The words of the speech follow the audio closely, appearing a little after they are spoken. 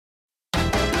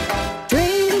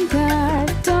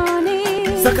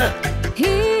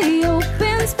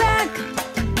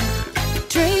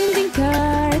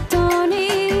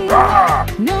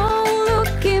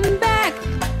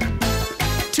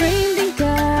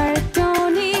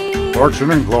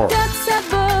Fortune and glory.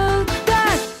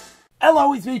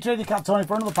 Hello, it's me, tradingcardtony,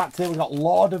 for another pack today. We've got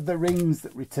Lord of the Rings,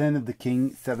 Return of the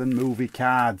King, 7 movie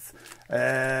cards.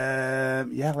 Yeah,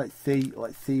 let's see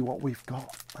what we've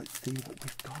got.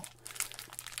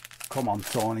 Come on,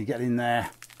 Tony, get in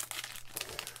there.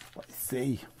 Let's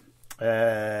see.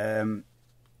 Fury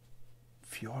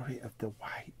of the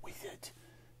White Wizard.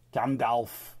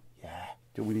 Gandalf. Yeah,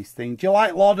 doing his thing. Do you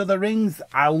like Lord of the Rings?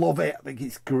 I love it. I think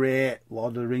it's great.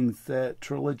 Lord of the Rings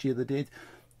trilogy they did.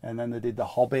 And then they did the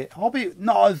Hobbit. Hobbit,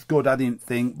 not as good, I didn't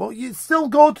think. But it's still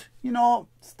good, you know.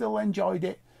 Still enjoyed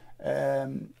it.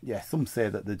 Yeah, some say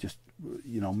that they just,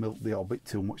 you know, milked the Hobbit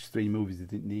too much. 3 movies, they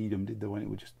didn't need them, did they, when it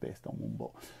was just based on one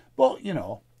book. But, you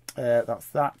know, that's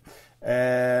that.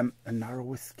 A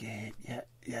Narrow Escape.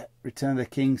 Yeah. Return of the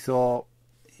King. So,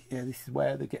 yeah, this is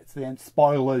where they get to the end.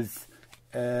 Spoilers.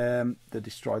 They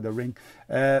destroy the ring.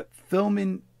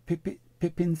 Filming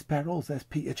Pippin's Perils. There's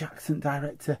Peter Jackson,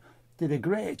 director. Did a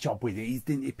great job with it,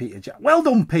 didn't he, Peter Jackson? Well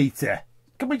done, Peter.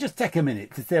 Can we just take a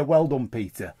minute to say well done,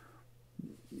 Peter?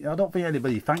 I don't think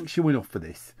anybody thanks you enough for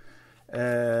this.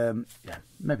 Yeah,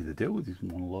 maybe they do. He's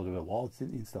won a load of awards,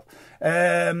 didn't he, and stuff.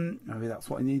 Maybe that's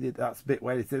what he needed. That's a bit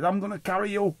where he says, I'm going to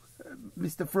carry you,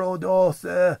 Mr. Frodo,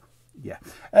 sir. Yeah.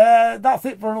 That's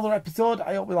it for another episode.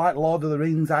 I hope you like Lord of the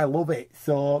Rings. I love it.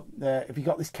 So, if you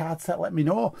got this card set, let me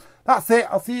know. That's it.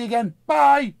 I'll see you again.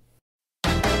 Bye.